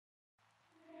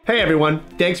Hey everyone,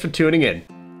 thanks for tuning in.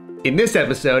 In this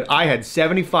episode, I had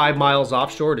 75 miles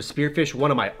offshore to spearfish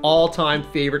one of my all-time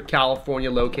favorite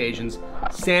California locations,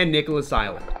 San Nicolas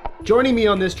Island. Joining me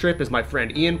on this trip is my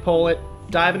friend Ian Pollitt,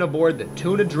 diving aboard the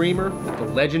tuna dreamer with the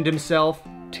legend himself,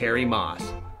 Terry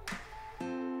Moss.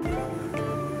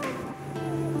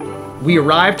 We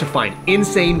arrived to find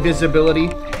insane visibility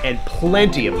and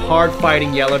plenty of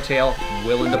hard-fighting yellowtail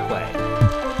willing to play.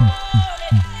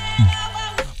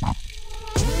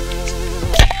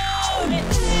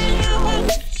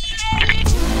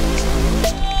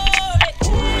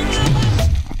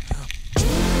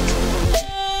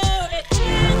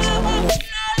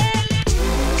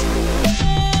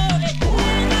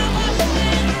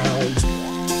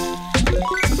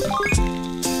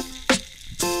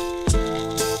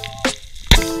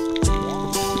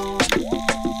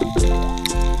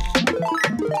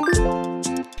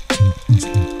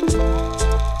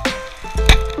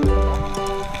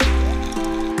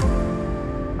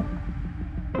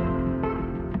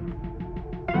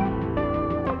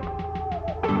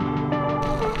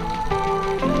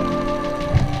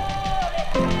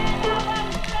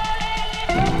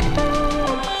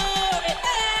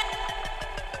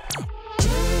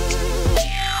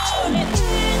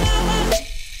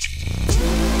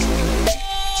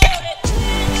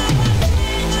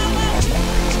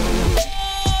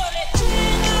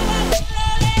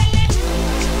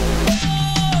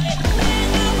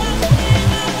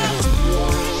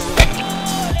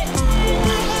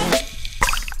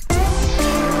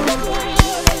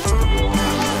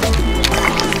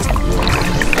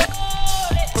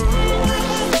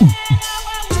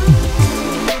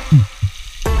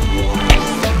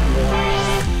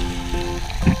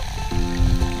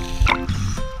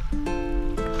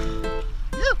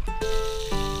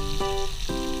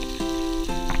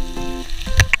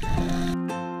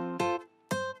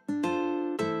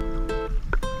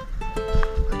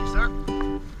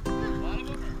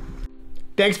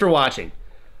 Thanks for watching.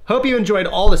 Hope you enjoyed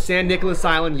all the San Nicolas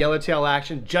Island yellowtail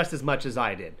action just as much as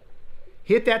I did.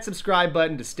 Hit that subscribe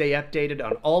button to stay updated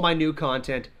on all my new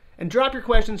content, and drop your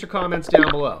questions or comments down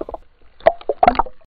below.